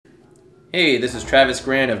Hey, this is Travis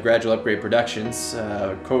Grant of Gradual Upgrade Productions,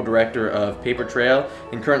 co-director of Paper Trail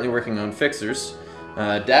and currently working on Fixers.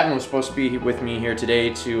 Davin was supposed to be with me here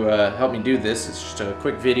today to help me do this. It's just a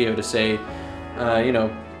quick video to say,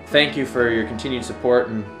 thank you for your continued support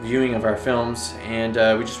and viewing of our films, and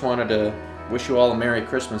we just wanted to wish you all a Merry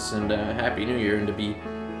Christmas and a Happy New Year and to be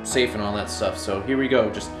safe and all that stuff. So here we go,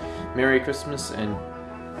 just Merry Christmas and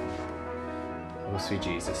oh sweet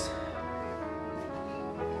Jesus.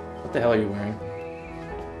 What the hell are you wearing?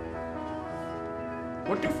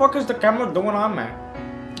 What the fuck is the camera doing on, man?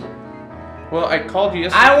 Well, I called you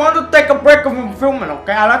yesterday. I want to take a break from filming,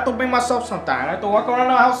 okay? I like to be myself sometimes. I like to walk around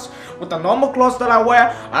the house with the normal clothes that I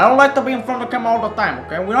wear. I don't like to be in front of the camera all the time,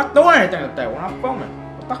 okay? We're not doing anything today. We're not filming.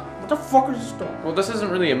 What the fuck is this doing? Well, this isn't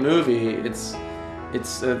really a movie. It's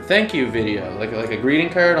a thank you video, like a greeting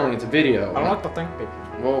card. Only it's a video. I don't like to thank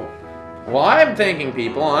people. Well, I'm thanking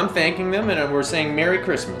people. I'm thanking them, and we're saying Merry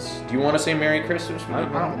Christmas. Do you want to say Merry Christmas? I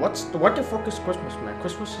don't know. What the fuck is Christmas, man?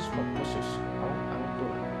 Christmas is for pussies. I don't do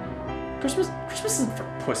it. Christmas isn't for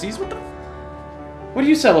pussies. What do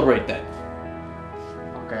you celebrate then?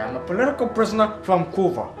 Okay, I'm a political prisoner from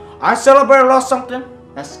Cuba. I celebrate a lot something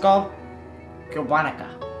that's called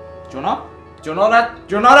Cubanica. Do you know? Do you know that?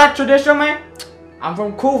 Do you know that tradition, man? I'm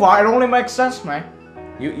from Cuba. It only makes sense, man.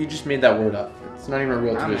 You just made that word up. It's not even a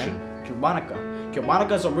real tradition. Man.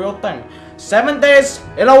 Cubanica is a real thing. 7 days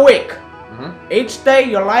in a week. Each day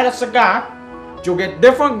you light a cigar, you get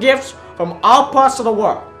different gifts from all parts of the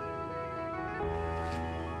world.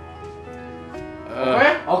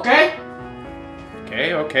 Okay,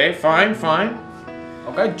 fine.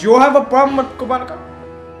 Okay, do you have a problem with Cubanica?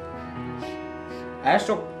 Ask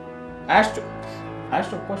your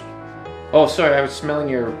question. Oh, sorry, I was smelling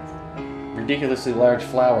your ridiculously large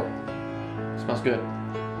flower. Smells good.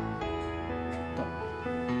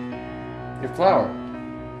 Your flower.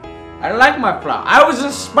 I like my flower. I was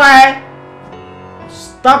inspired.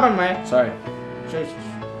 Stop it, man. Sorry. Jesus.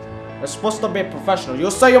 It's supposed to be professional. You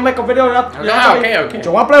say you make a video. Okay. Do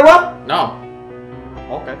you want to play rough? No.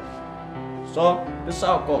 Okay. So this is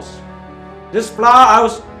how it goes. This flower,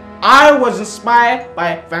 I was inspired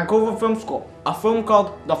by Vancouver Film School. A film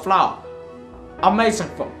called The Flower. Amazing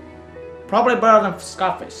film. Probably better than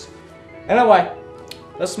Scarface. Anyway,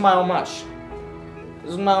 this is my homage.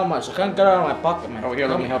 This is my homage. I can't get it out of my pocket, man. Oh, here,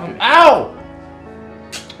 let me help you. Ow!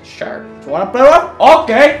 Sharp. Do you want to play rough?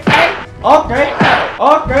 Okay. Okay.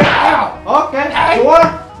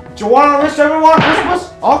 Do you want to wish everyone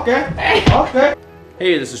Christmas? Okay.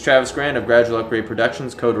 Hey, this is Travis Grant of Gradual Upgrade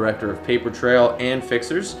Productions, co-director of Paper Trail and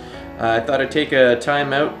Fixers. I thought I'd take a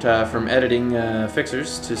time out from editing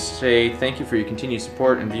Fixers to say thank you for your continued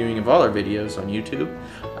support and viewing of all our videos on YouTube.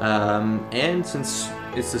 And since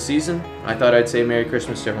it's the season, I thought I'd say Merry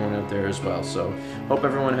Christmas to everyone out there as well. So, hope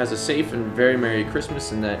everyone has a safe and very Merry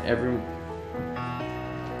Christmas, and that everyone.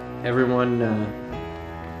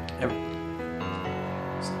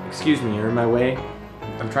 Excuse me, you're in my way.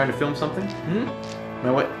 I'm trying to film something.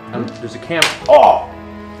 My way. There's a camera. Oh!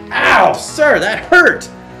 Ow, sir, that hurt.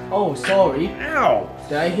 Oh, sorry. Ow!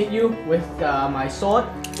 Did I hit you with my sword?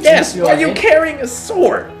 Yes. Why are you carrying a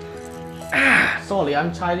sword? Ah! Sorry,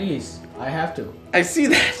 I'm Chinese. I have to. I see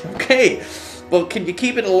that. Okay. Well, can you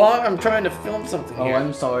keep it along? I'm trying to film something here. Oh,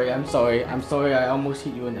 I'm sorry. I almost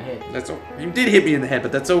hit you in the head. You did hit me in the head,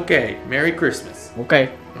 but that's okay. Merry Christmas.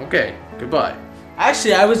 Okay. Okay. Goodbye.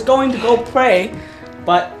 Actually, I was going to go pray,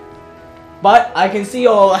 but I can see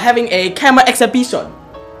you're having a camera exhibition.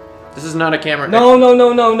 This is not a camera.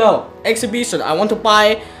 No. Exhibition. I want to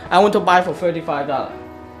buy for $35.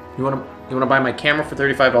 You wanna buy my camera for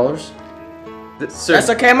 $35? That's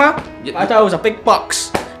a camera? Yeah. I thought it was a big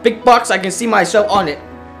box. Big box, I can see myself on it.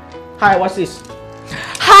 Hi, what's this?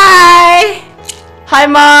 Hi! Hi,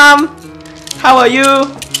 Mom! How are you?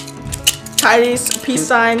 Chinese, peace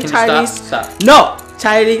sign, Chinese. Stop. No!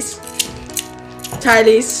 Chinese. Can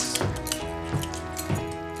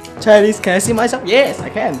I see myself? Yes, I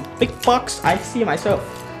can. Big box, I see myself.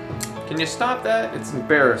 Can you stop that? It's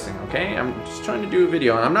embarrassing, okay? I'm just trying to do a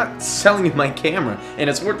video, and I'm not selling you my camera, and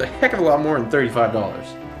it's worth a heck of a lot more than $35.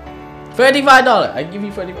 $35. I give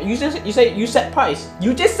you $35. You said price.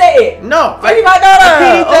 You just say it. No. $35.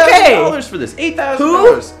 I paid $8,000 for this.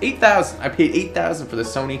 $8,000. $8,000. I paid $8,000 for the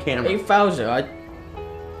Sony camera. 8,000.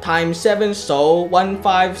 Times 7, so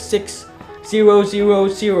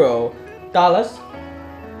 $156,000.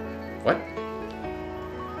 What?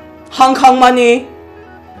 Hong Kong money.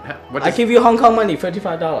 What I give you Hong Kong money.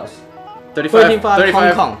 $35. 35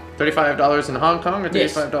 Hong Kong. $35 in Hong Kong or $35?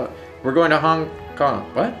 Yes. We're going to Hong Kong.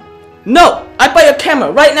 What? No, I buy a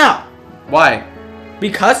camera right now. Why?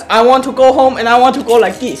 Because I want to go home and I want to go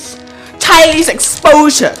like this. Chinese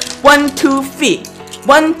exposure. 1, 2, 3.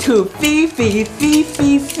 1, 2, 3, 3, 3,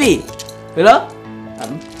 3, 3. You know?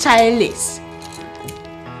 I'm Chinese.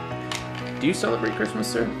 Do you celebrate Christmas,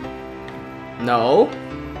 sir? No.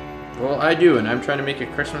 Well, I do, and I'm trying to make a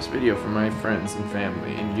Christmas video for my friends and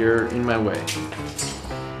family, and you're in my way.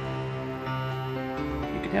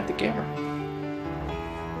 You can have the camera.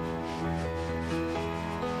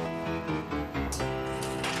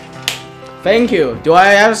 Thank you. Do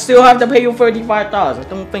I still have to pay you $35? I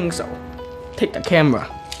don't think so. Take the camera.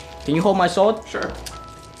 Can you hold my sword? Sure.